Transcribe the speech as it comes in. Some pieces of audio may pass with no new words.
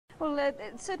Well,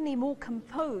 certainly more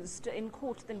composed in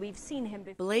court than we've seen him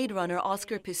before. Blade Runner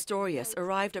Oscar Pistorius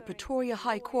arrived at Pretoria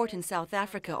High Court in South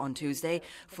Africa on Tuesday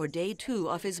for day 2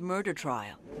 of his murder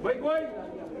trial.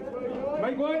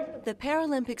 The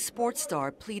Paralympic sports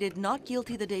star pleaded not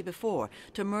guilty the day before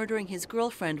to murdering his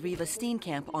girlfriend Riva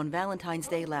Steenkamp on Valentine's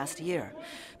Day last year.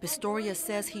 Pistorius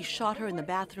says he shot her in the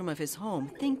bathroom of his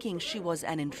home, thinking she was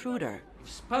an intruder. You've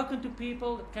spoken to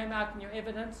people that came out in your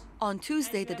evidence. On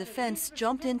Tuesday, the defense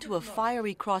jumped into a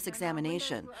fiery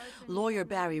cross-examination. Lawyer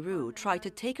Barry Rue tried to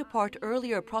take apart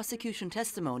earlier prosecution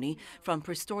testimony from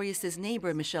Pistorius'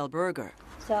 neighbor Michelle Berger.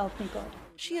 So help me God.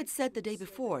 She had said the day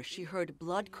before she heard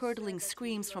blood-curdling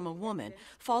screams from a woman,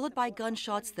 followed by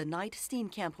gunshots the night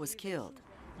Steenkamp was killed.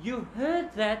 You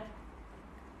heard that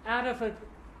out of a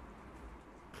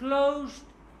closed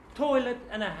toilet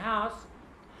in a house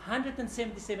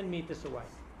 177 meters away.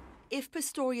 If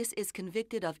Pistorius is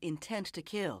convicted of intent to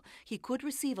kill, he could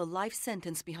receive a life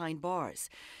sentence behind bars.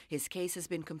 His case has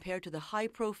been compared to the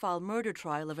high-profile murder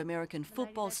trial of American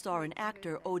football star and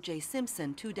actor O.J.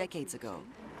 Simpson 2 decades ago.